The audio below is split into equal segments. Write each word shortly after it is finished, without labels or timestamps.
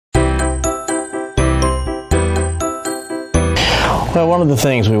Well, one of the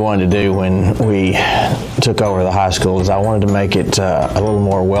things we wanted to do when we took over the high school is I wanted to make it a little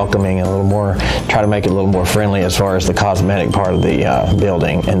more welcoming and try to make it a little more friendly as far as the cosmetic part of the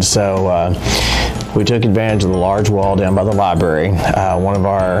building. And so we took advantage of the large wall down by the library. One of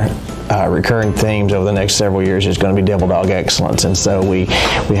our recurring themes over the next several years is going to be Devil Dog Excellence, and so we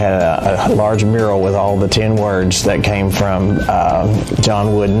had a large mural with all the 10 words that came from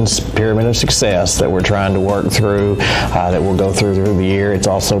John Wooden's Pyramid of Success that we're trying to work through, that we'll go through the year. It's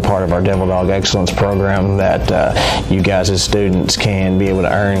also part of our Devil Dog Excellence program that you guys as students can be able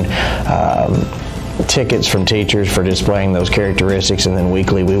to earn tickets from teachers for displaying those characteristics, and then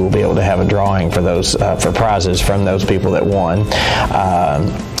weekly we will be able to have a drawing for those for prizes from those people that won.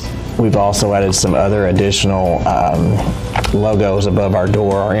 We've also added some other additional logos above our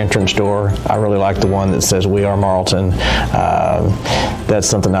door, our entrance door. I really like the one that says "We Are Marlton." That's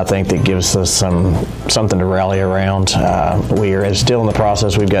something I think that gives us something to rally around. We are still in the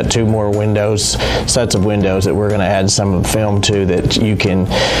process. We've got 2 more sets of windows that we're going to add some film to that you can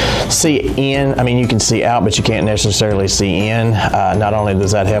see in. I mean, you can see out, but you can't necessarily see in. Not only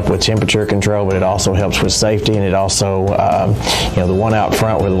does that help with temperature control, but it also helps with safety, and it also, the one out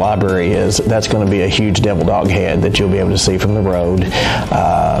front where the library is, that's going to be a huge devil dog head that you'll be able to see from the road.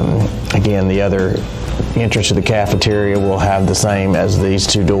 Again, the other entrance to the cafeteria will have the same as these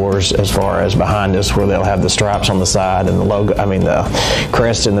 2 doors as far as behind us, where they'll have the stripes on the side and the logo, the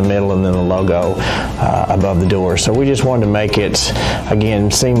crest in the middle, and then the logo above the door. So we just wanted to make it, again,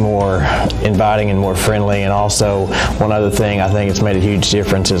 seem more inviting and more friendly. And also, one other thing I think it's made a huge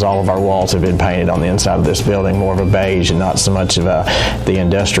difference is all of our walls have been painted on the inside of this building more of a beige and not so much of the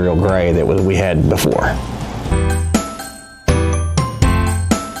industrial gray that we had before.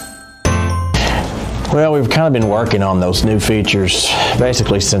 Well, we've kind of been working on those new features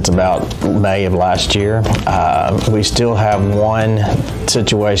basically since about May of last year. We still have one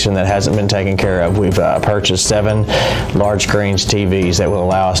situation that hasn't been taken care of. We've purchased 7 large screens TVs that will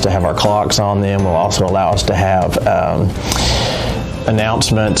allow us to have our clocks on them, will also allow us to have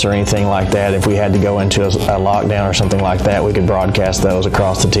announcements or anything like that. If we had to go into a lockdown or something like that, we could broadcast those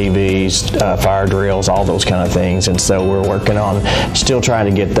across the TVs, fire drills, all those kind of things. And so we're working on still trying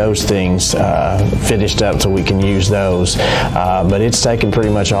to get those things finished up so we can use those. But it's taken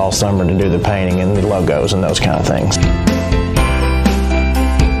pretty much all summer to do the painting and the logos and those kind of things.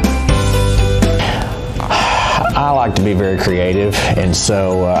 I like to be very creative, and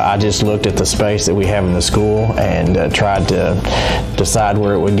so I just looked at the space that we have in the school and tried to decide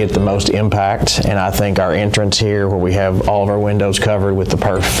where it would get the most impact. And I think our entrance here, where we have all of our windows covered with the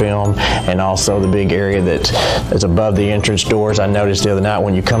perf film, and also the big area that is above the entrance doors. I noticed the other night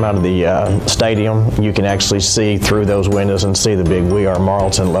when you come out of the stadium, you can actually see through those windows and see the big "We Are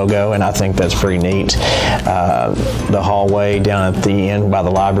Marlton" logo, and I think that's pretty neat. The hallway down at the end by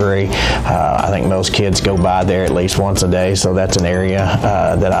the library, I think most kids go by there at least once a day, so that's an area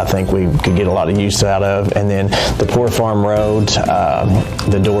that I think we could get a lot of use out of. And then the Poor Farm Road,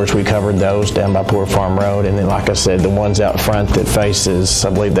 the doors, we covered those down by Poor Farm Road, and then like I said, the ones out front that faces, I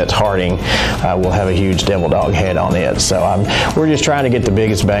believe that's Harding, will have a huge devil dog head on it. So we're just trying to get the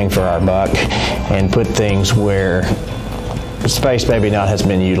biggest bang for our buck and put things where space maybe not has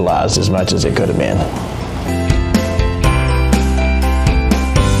been utilized as much as it could have been.